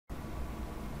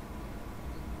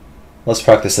Let's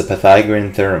practice the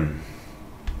Pythagorean Theorem.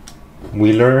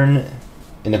 We learn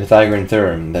in the Pythagorean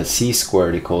Theorem that c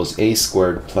squared equals a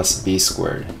squared plus b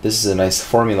squared. This is a nice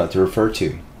formula to refer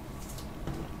to.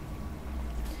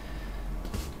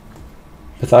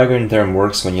 Pythagorean Theorem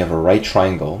works when you have a right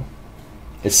triangle.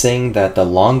 It's saying that the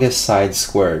longest side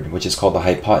squared, which is called the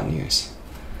hypotenuse,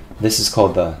 this is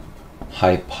called the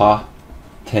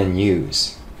hypotenuse.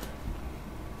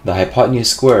 The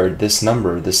hypotenuse squared, this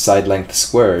number, this side length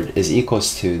squared, is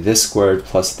equals to this squared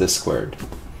plus this squared.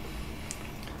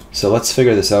 So let's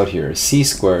figure this out here. C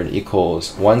squared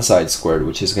equals one side squared,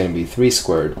 which is going to be 3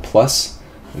 squared, plus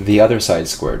the other side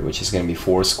squared, which is going to be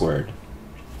 4 squared.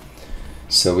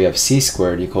 So we have c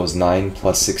squared equals 9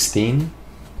 plus 16.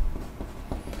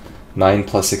 9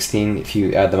 plus 16, if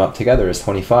you add them up together, is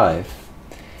 25.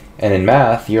 And in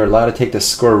math, you're allowed to take the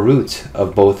square root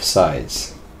of both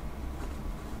sides.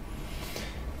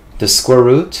 The square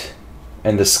root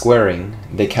and the squaring,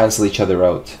 they cancel each other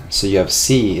out. So you have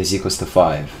c is equals to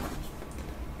 5.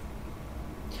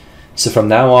 So from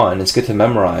now on, it's good to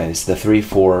memorize the 3,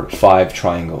 4, 5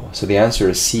 triangle. So the answer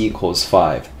is c equals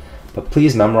 5. But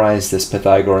please memorize this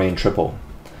Pythagorean triple,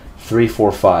 3,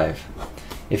 4, 5.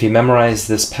 If you memorize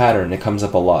this pattern, it comes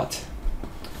up a lot.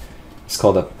 It's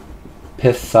called a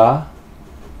Pythagorean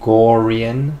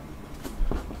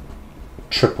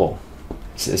triple.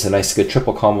 It's a nice good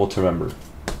triple combo to remember.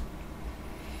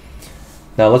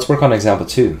 Now let's work on example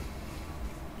 2.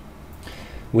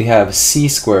 We have c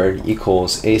squared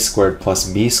equals a squared plus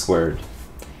b squared,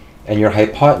 and your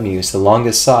hypotenuse, the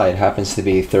longest side, happens to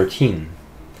be 13.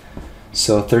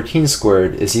 So 13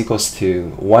 squared is equals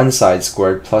to one side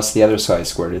squared plus the other side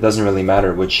squared. It doesn't really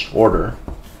matter which order,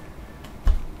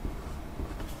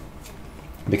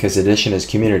 because addition is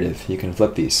commutative. You can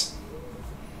flip these.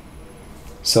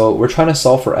 So we're trying to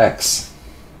solve for x.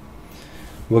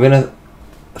 We're going to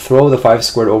throw the 5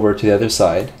 squared over to the other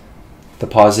side. The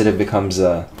positive becomes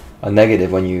a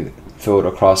negative when you throw it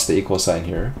across the equal sign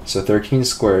here. So 13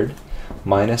 squared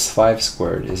minus 5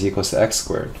 squared is equals to x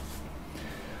squared.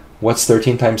 What's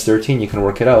 13 times 13? You can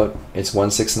work it out. It's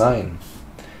 169.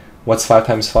 What's 5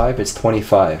 times 5? It's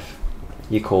 25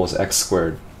 equals x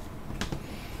squared.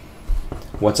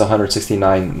 What's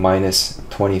 169 minus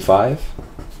 25?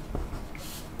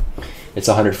 It's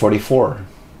 144.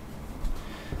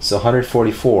 So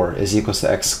 144 is equals to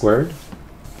x squared.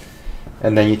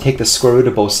 And then you take the square root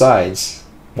of both sides.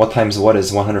 What times what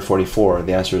is 144?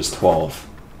 The answer is 12.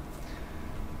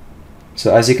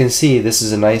 So as you can see, this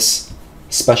is a nice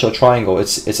special triangle.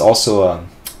 It's also a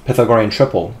Pythagorean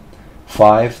triple,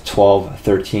 5, 12,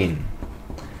 13.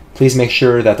 Please make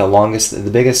sure that the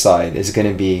biggest side is going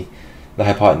to be the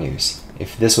hypotenuse.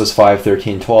 If this was 5,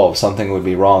 13, 12, something would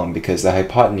be wrong because the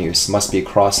hypotenuse must be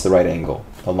across the right angle,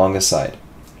 the longest side.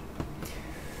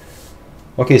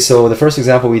 Okay, so the first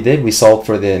example we did, we solved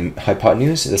for the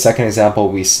hypotenuse. The second example,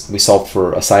 we solved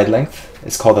for a side length.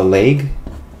 It's called a leg,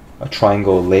 a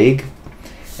triangle leg.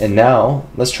 And now,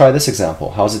 let's try this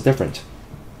example. How is it different?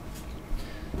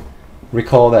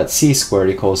 Recall that c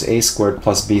squared equals a squared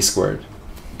plus b squared.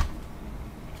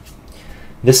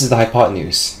 This is the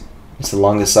hypotenuse. It's the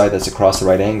longest side that's across the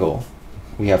right angle.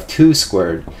 We have 2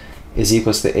 squared is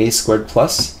equals to a squared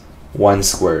plus 1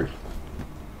 squared.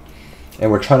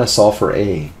 And we're trying to solve for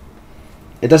a.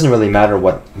 It doesn't really matter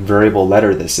what variable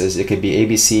letter this is. It could be a,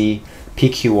 b, c, p,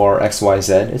 q, r, x, y,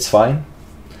 z. It's fine.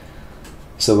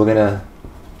 So we're going to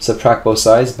subtract both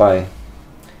sides by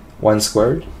 1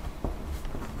 squared.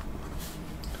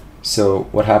 So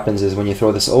what happens is when you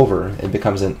throw this over, it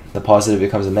becomes the positive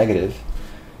becomes a negative.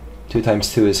 2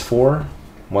 times 2 is 4.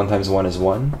 1 times 1 is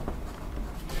 1.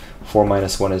 4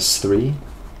 minus 1 is 3.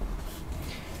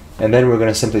 And then we're going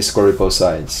to simply square root both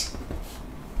sides.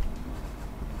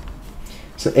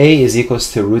 So a is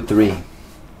equals to root 3.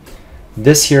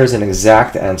 This here is an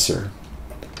exact answer.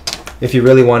 If you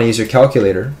really want to use your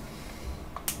calculator,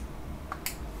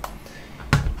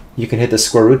 you can hit the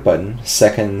square root button,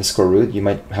 second square root. You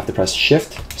might have to press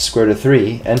shift, square root of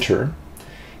 3, enter.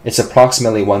 It's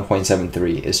approximately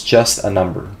 1.73. It's just a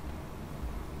number.